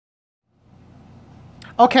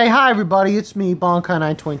Okay, hi everybody, it's me,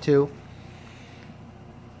 Bonkai922.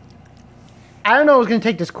 I don't know if it's going to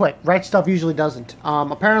take this quick. Right Stuff usually doesn't.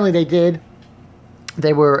 Apparently they did.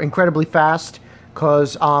 They were incredibly fast,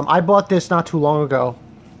 because I bought this not too long ago.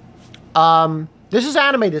 This is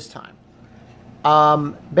anime this time.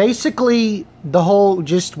 Basically, the whole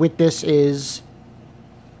gist with this is...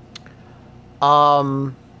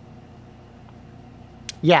 yeah,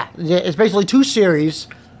 it's basically two series.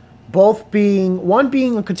 One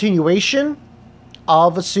being a continuation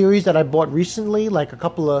of a series that I bought recently, like a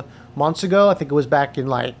couple of months ago. I think it was back in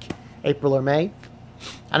like April or May.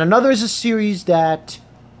 And another is a series that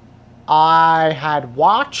I had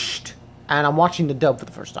watched, and I'm watching the dub for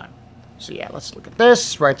the first time. So yeah, let's look at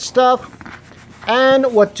this. Right Stuff.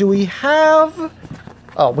 And what do we have?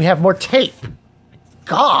 Oh, we have more tape.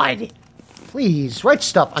 God! Please, Right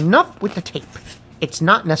Stuff. Enough with the tape. It's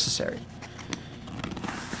not necessary.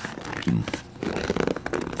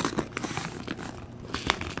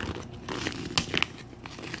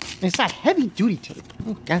 It's that heavy-duty tape.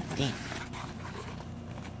 Oh, God damn.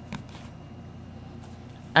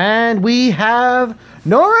 And we have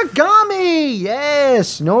Noragami!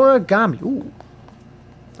 Yes, Noragami. Ooh.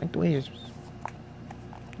 I like the way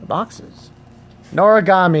the box is.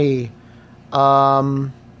 Noragami.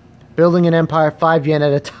 Building an empire 5 yen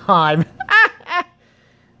at a time.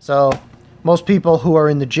 So, most people who are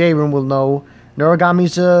in the J room will know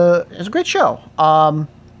Noragami's a great show.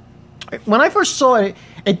 When I first saw it,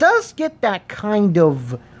 it does get that kind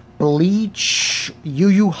of Bleach, Yu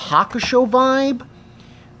Yu Hakusho vibe.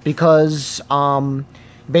 Because,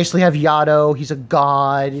 basically have Yato, he's a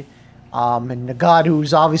god. And a god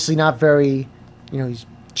who's obviously not very, he's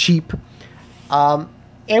cheap.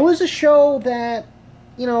 It was a show that,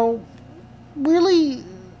 really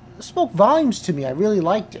spoke volumes to me. I really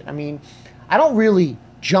liked it. I mean, I don't really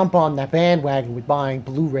jump on that bandwagon with buying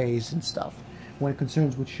Blu-rays and stuff when it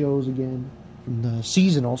concerns with shows, again, from the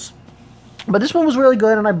seasonals. But this one was really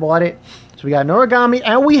good, and I bought it. So we got Noragami,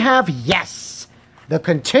 and we have, yes, the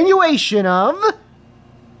continuation of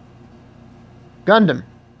Gundam.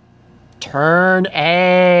 Turn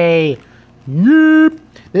A. Yep.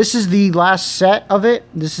 This is the last set of it.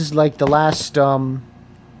 This is like the last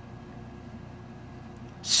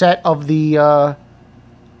set of the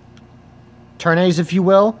Turn A's, if you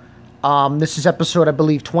will. This is episode, I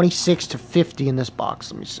believe, 26 to 50 in this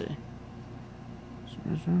box. Let me see.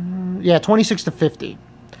 Yeah, 26 to 50.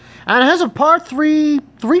 And it has a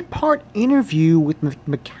three-part interview with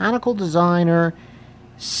mechanical designer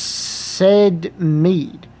Sid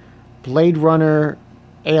Mead. Blade Runner,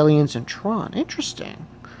 Aliens, and Tron. Interesting.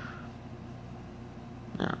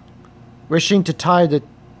 Yeah. Wishing to turn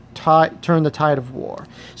the tide of war.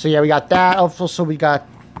 So yeah, we got that. Also, we got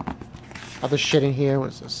other shit in here. What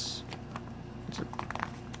is this? I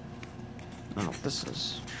don't know if this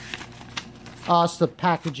is... Oh, it's the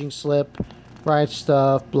packaging slip. Right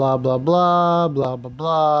Stuff. Blah, blah, blah. Blah, blah,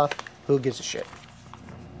 blah. Who gives a shit?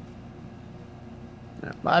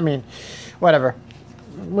 Yeah, I mean, whatever.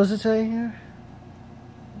 What does it say here?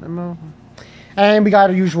 Memo. And we got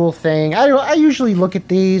a usual thing. I usually look at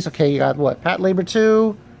these. Okay, you got what? Pat Labor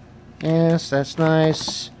 2. Yes, that's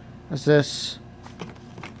nice. What's this?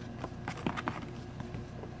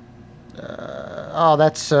 Oh,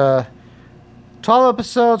 that's 12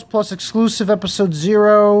 episodes plus exclusive episode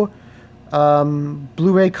 0.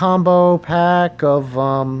 Blu-ray combo pack of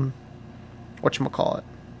whatchamacallit?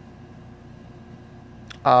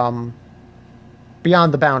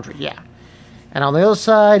 Beyond the Boundary, yeah. And on the other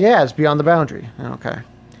side, yeah, it's Beyond the Boundary. Okay.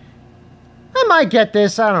 I might get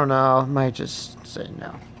this, I don't know. I might just say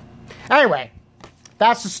no. Anyway,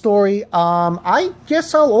 that's the story. I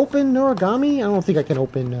guess I'll open Noragami. I don't think I can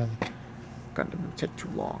open Gundam. It'll take too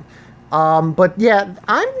long. But yeah,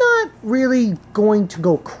 I'm not really going to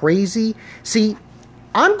go crazy. See,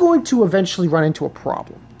 I'm going to eventually run into a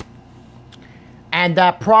problem. And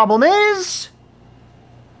that problem is...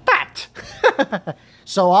 fat!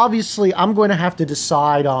 So obviously, I'm going to have to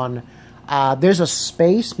decide on... there's a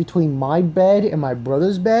space between my bed and my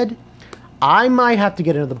brother's bed. I might have to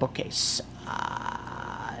get another bookcase.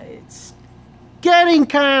 It's getting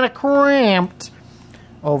kind of cramped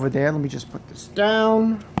over there. Let me just put this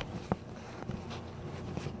down.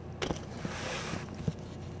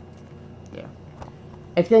 Yeah.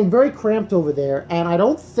 It's getting very cramped over there, and I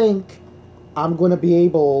don't think I'm going to be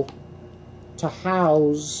able to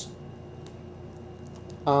house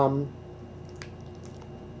the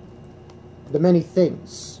many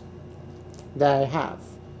things that I have.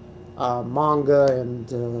 Manga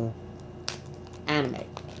and anime.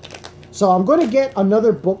 So I'm going to get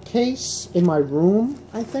another bookcase in my room,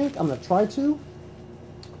 I think. I'm going to try to.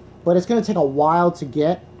 but it's gonna take a while to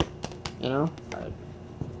get, you know.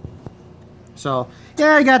 So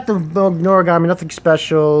yeah, I got the Noragami, nothing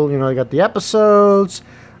special. You know, I got the episodes.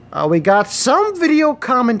 We got some video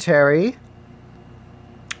commentary.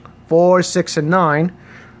 4, 6, and 9.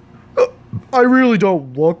 I really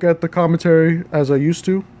don't look at the commentary as I used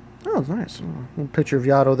to. Oh, nice. A picture of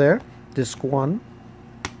Yato there. Disc 1.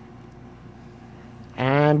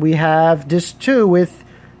 And we have Disc 2 with,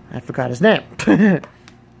 I forgot his name.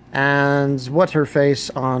 And what's her face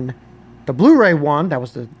on the Blu-ray one. That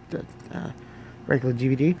was the regular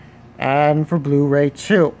DVD. And for Blu-ray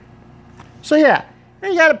 2. So yeah.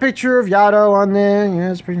 And you got a picture of Yato on there.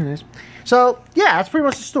 Yeah, it's pretty nice. So, yeah, that's pretty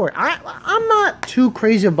much the story. I'm not too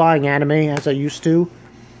crazy of buying anime as I used to.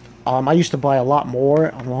 I used to buy a lot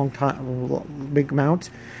more, big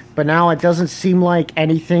amount. But now it doesn't seem like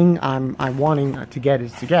anything I'm wanting to get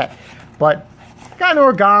is to get. But, got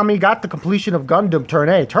Noragami, got the completion of Gundam Turn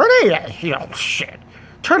A. Turn A, you know, shit.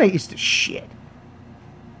 Turn A is the shit.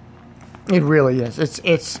 It really is.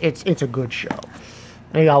 It's a good show.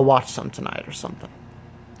 Maybe I'll watch some tonight or something.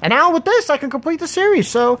 And now with this, I can complete the series.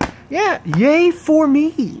 So, yeah, yay for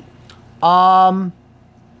me.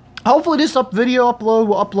 Hopefully this video upload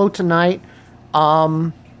will upload tonight.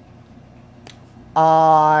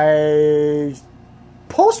 I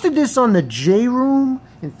posted this on the J Room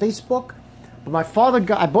in Facebook. But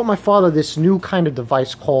I bought my father this new kind of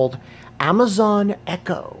device called Amazon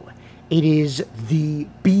Echo. It is the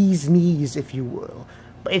bee's knees, if you will.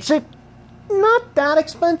 But it's not that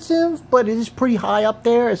expensive, but it is pretty high up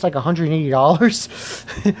there. It's like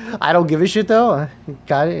 $180. I don't give a shit though. I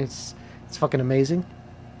got it. It's fucking amazing.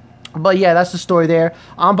 But yeah, that's the story there.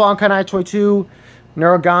 I'm Bankai Night 2,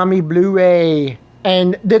 Noragami Blu-ray,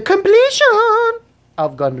 and the completion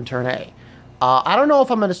of Gundam Turn A. I don't know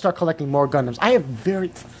if I'm gonna start collecting more Gundams.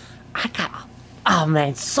 Oh man,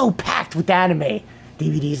 it's so packed with anime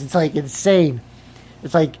DVDs. It's like insane.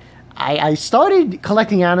 It's like I started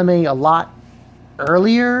collecting anime a lot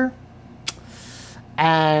earlier,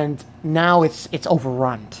 and now it's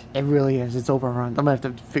overrun. It really is. It's overrun. I'm gonna have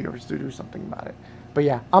to figure out to do something about it. But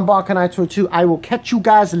yeah, I'm Bankai Night 2. I will catch you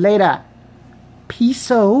guys later.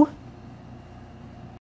 Peace-o.